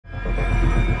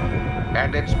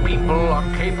and its people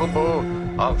are capable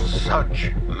of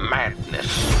such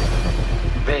madness.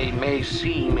 They may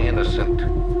seem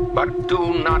innocent, but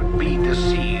do not be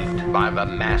deceived by the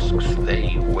masks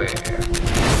they wear.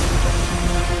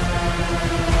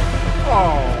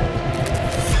 Oh.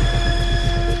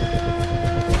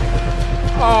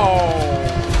 Oh.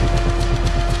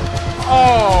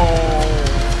 Oh.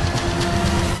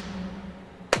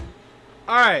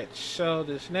 Alright, so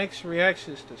this next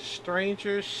reaction is to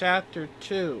Strangers Chapter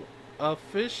 2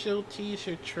 official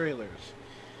teaser trailers.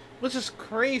 Which is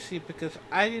crazy because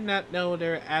I did not know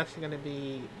they're actually going to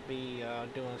be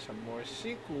doing some more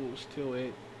sequels to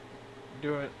it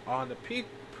on the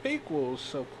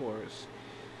prequels, of course.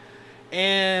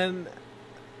 And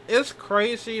it's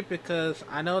crazy because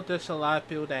I know there's a lot of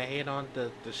people that hate on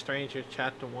the Stranger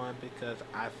Chapter 1 because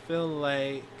I feel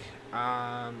like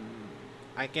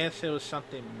I guess there was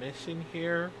something missing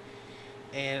here.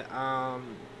 And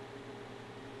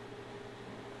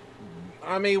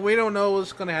I mean, we don't know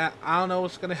what's gonna happen. I don't know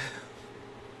what's gonna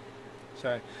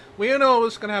sorry. We don't know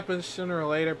what's gonna happen sooner or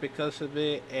later because of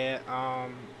it. And I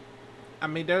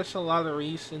mean, there's a lot of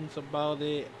reasons about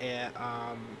it. And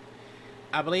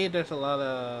I believe there's a lot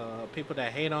of people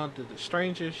that hate on the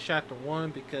Strangers Chapter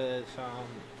 1 because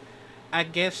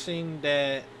I'm guessing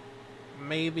that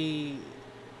maybe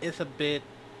it's a bit,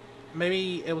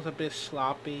 maybe it was a bit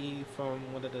sloppy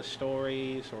from one of the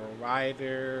stories or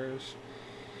writers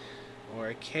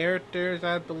or characters,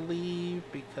 I believe,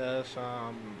 because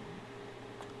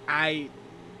I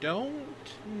don't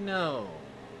know.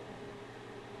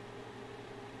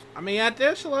 I mean,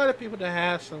 there's a lot of people that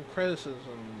have some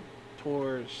criticism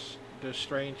towards the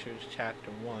Strangers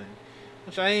Chapter 1,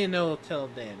 which I didn't know till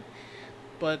then.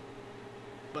 But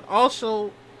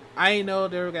also, I didn't know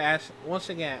they were gonna ask. Once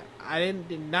again, I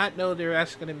did not know they were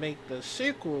actually gonna make the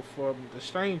sequel from the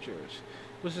Strangers,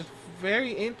 which is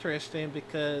very interesting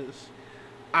because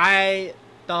I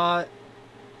thought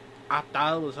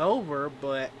it was over,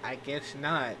 but I guess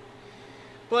not.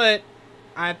 But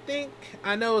I think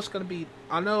I know it's gonna be.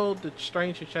 I know the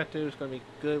Stranger Chapter is gonna be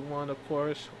a good one, of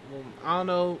course. I don't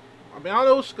know. I mean, I don't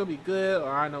know if it's gonna be good or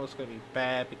I know it's gonna be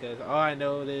bad because all I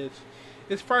know is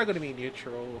it's probably gonna be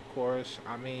neutral, of course.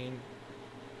 I mean,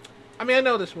 I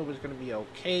know this movie is gonna be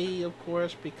okay, of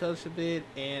course, because of it.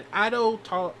 And I don't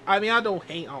talk. I mean, I don't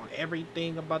hate on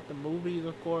everything about the movies,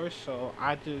 of course. So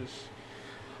I just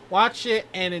watch it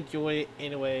and enjoy it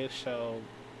anyway. So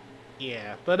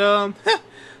yeah, but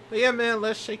but yeah, man,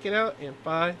 let's check it out in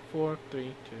 5, 4,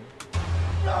 3, 2.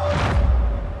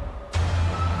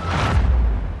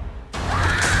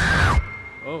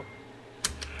 Oh.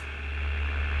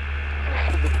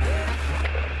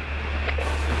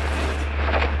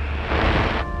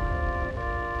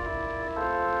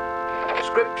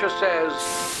 Scripture says,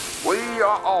 we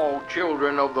are all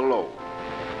children of the Lord,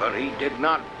 but he did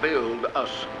not build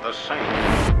us the same.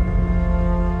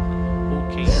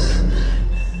 Okay.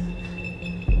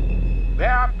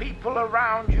 There are people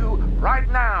around you right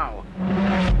now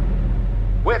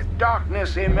with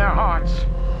darkness in their hearts.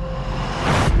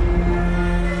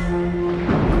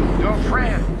 Your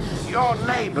friends, your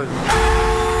neighbors.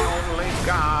 Only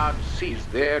God sees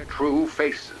their true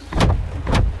faces.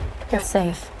 You're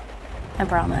safe. I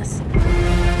promise.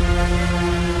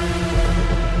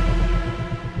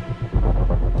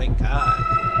 Thank God.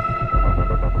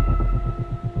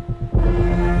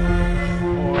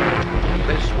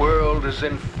 This world is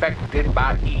infected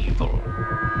by evil,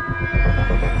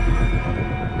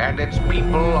 and its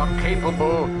people are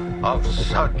capable of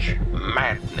such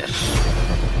madness.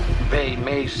 They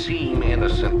may seem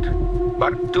innocent,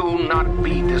 but do not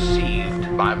be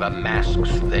deceived by the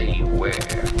masks they wear.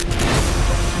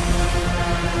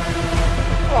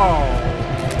 Oh.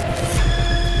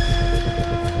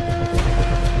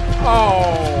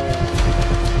 Oh.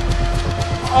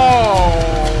 Oh.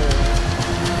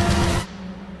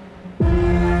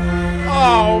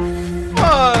 Oh,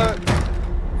 fuck.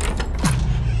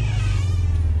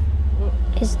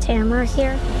 Is Tamara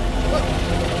here?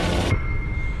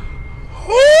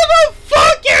 Who the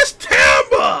fuck is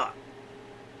Tamba?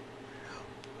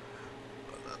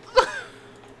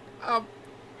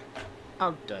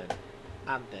 I'm done.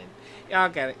 I'm done. Y'all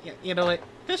got it. You know what?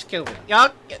 Just kill me.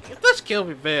 Y'all, just kill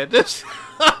me, man. Just.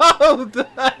 I'm done.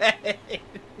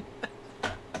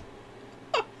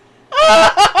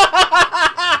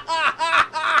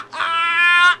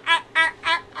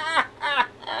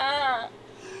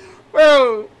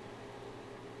 Bro,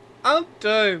 I'm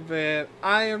done, man.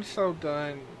 I am so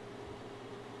done.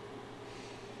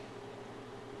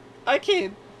 I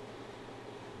can't.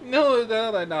 No,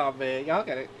 nah, man. Y'all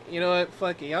gotta. You know what?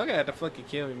 Fuck it. Y'all gotta fucking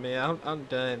kill me, man. I'm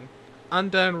done. I'm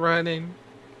done running.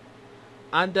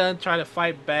 I'm done trying to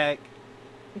fight back.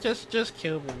 Just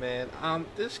kill me, man.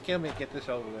 Just kill me and get this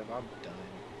over with.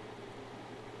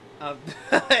 I'm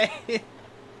done.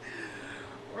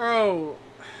 Bro,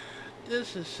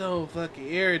 this is so fucking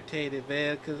irritating,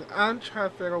 man, because I'm trying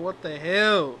to figure out what the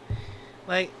hell.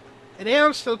 Like, and then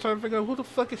I'm still trying to figure out who the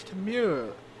fuck is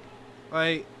Tamira.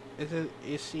 Like,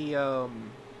 is she a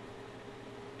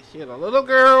little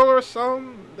girl or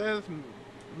something that's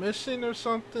missing or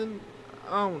something?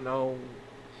 I don't know.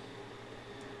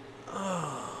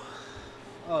 Oh,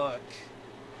 fuck.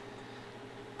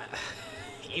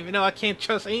 Even though I can't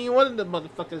trust any one of the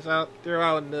motherfuckers out there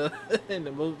out in the in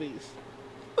the movies.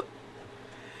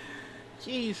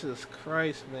 Jesus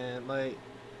Christ, man! Like,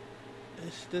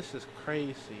 this is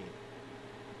crazy.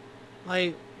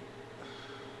 Like,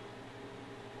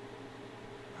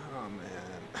 oh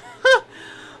man.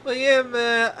 But yeah,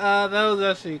 man. That was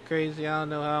actually crazy. I don't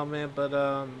know how, man, but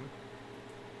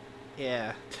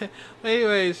yeah. But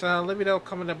anyways, let me know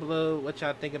comment down below what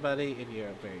y'all think about it. If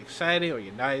you're very excited or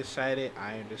you're not excited,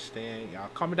 I understand. Y'all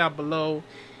comment down below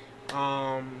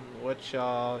what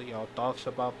y'all thoughts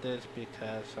about this,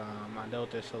 because I know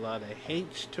there's a lot of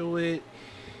hates to it,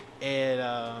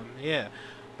 and yeah.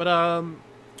 But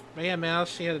yeah, man, I'll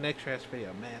see you in the next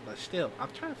video, man. But still, I'm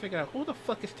trying to figure out who the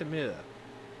fuck is Tamira.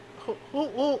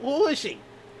 Who is she?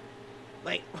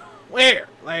 Like, where?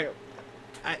 Like,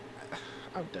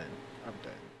 I'm done. I'm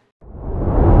done.